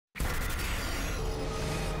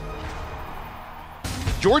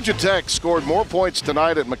Georgia Tech scored more points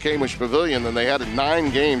tonight at McCamish Pavilion than they had in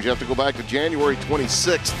 9 games. You have to go back to January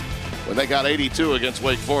 26th when they got 82 against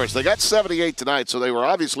Wake Forest. They got 78 tonight, so they were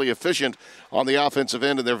obviously efficient on the offensive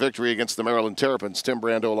end in their victory against the Maryland Terrapins. Tim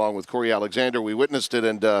Brando along with Cory Alexander. We witnessed it,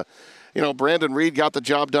 and, Brandon Reed got the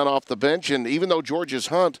job done off the bench, and even though Georgia's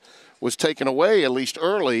Hunt was taken away, at least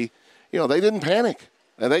early, they didn't panic.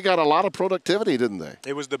 And they got a lot of productivity, didn't they?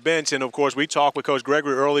 It was the bench, and, of course, we talked with Coach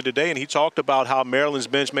Gregory early today, and he talked about how Maryland's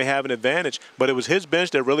bench may have an advantage, but it was his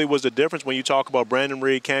bench that really was the difference when you talk about Brandon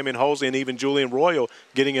Reed, Camion Hosley, and even Julian Royal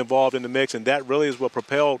getting involved in the mix, and that really is what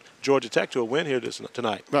propelled Georgia Tech to a win here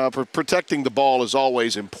tonight. Protecting the ball is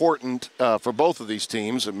always important for both of these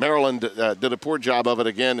teams. Maryland did a poor job of it,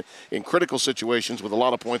 again, in critical situations with a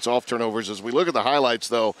lot of points off turnovers. As we look at the highlights,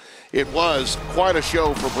 though, it was quite a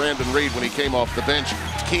show for Brandon Reed when he came off the bench,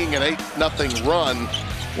 keying an 8-0 run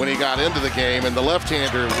when he got into the game, and the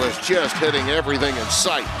left-hander was just hitting everything in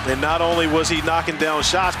sight. And not only was he knocking down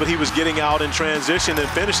shots, but he was getting out in transition and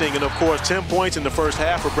finishing. And, of course, 10 points in the first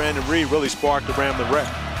half for Brandon Reed really sparked the Ramblin'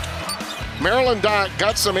 Wreck. Maryland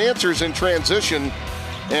got some answers in transition,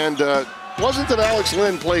 and wasn't that Alex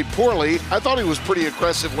Lynn played poorly. I thought he was pretty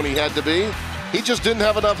aggressive when he had to be. He just didn't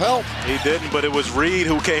have enough help. He didn't, but it was Reed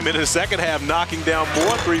who came in the second half knocking down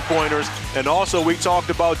more three-pointers. And also we talked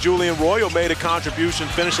about Julian Royal made a contribution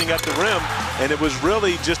finishing at the rim. And it was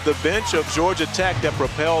really just the bench of Georgia Tech that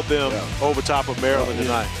propelled them over top of Maryland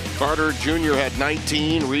tonight. Carter Jr. had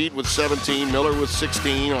 19, Reed with 17, Miller with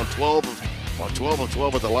 16 on 12 of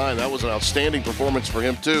 12 at the line. That was an outstanding performance for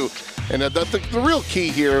him, too. And the real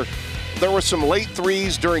key here, there were some late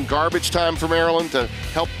threes during garbage time for Maryland to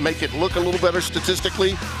help make it look a little better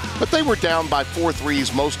statistically, but they were down by 4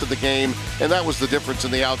 threes most of the game, and that was the difference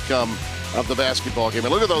in the outcome of the basketball game.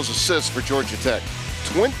 And look at those assists for Georgia Tech.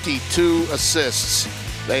 22 assists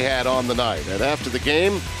they had on the night. And after the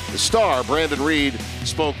game, the star, Brandon Reed,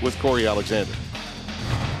 spoke with Cory Alexander.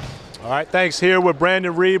 All right, thanks. Here with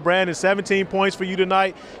Brandon Reed. Brandon, 17 points for you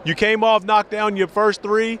tonight. You came off, knocked down your first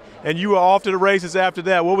 3, and you were off to the races after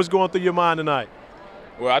that. What was going through your mind tonight?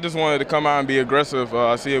 Well, I just wanted to come out and be aggressive.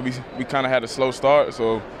 I see we kind of had a slow start,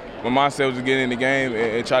 so my mindset was to get in the game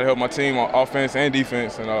and try to help my team on offense and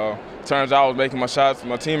defense. And turns out I was making my shots.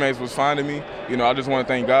 My teammates was finding me. I just want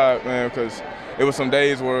to thank God, man, because it was some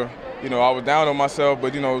days where I was down on myself,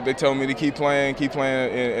 but, they told me to keep playing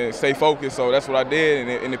and stay focused. So that's what I did,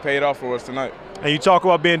 and it paid off for us tonight. And you talk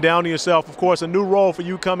about being down on yourself. Of course, a new role for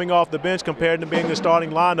you coming off the bench compared to being the starting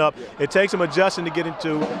lineup. It takes some adjusting to get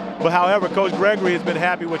into. But, however, Coach Gregory has been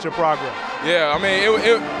happy with your progress. Yeah, I mean, it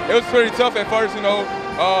was pretty tough at first,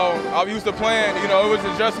 I was used to playing. It was an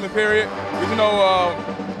adjustment period. But,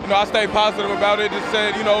 I stayed positive about it. Just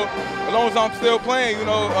said, as long as I'm still playing,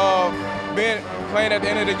 playing at the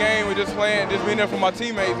end of the game, we're just being there for my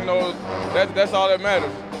teammates, that's all that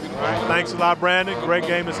matters. All right, thanks a lot, Brandon. Great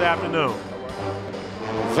game this afternoon.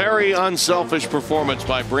 Very unselfish performance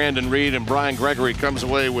by Brandon Reed, and Brian Gregory comes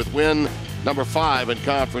away with win number 5 in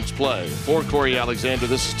conference play. For Cory Alexander,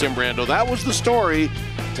 this is Tim Brando. That was the story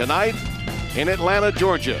tonight in Atlanta,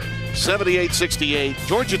 Georgia. 78-68,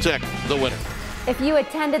 Georgia Tech the winner. If you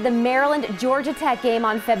attended the Maryland-Georgia Tech game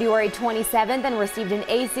on February 27th and received an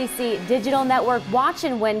ACC Digital Network Watch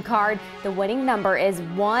and Win card, the winning number is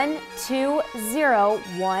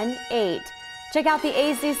 12018. Check out the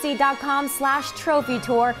ACC.com/trophy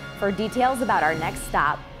tour for details about our next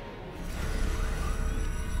stop.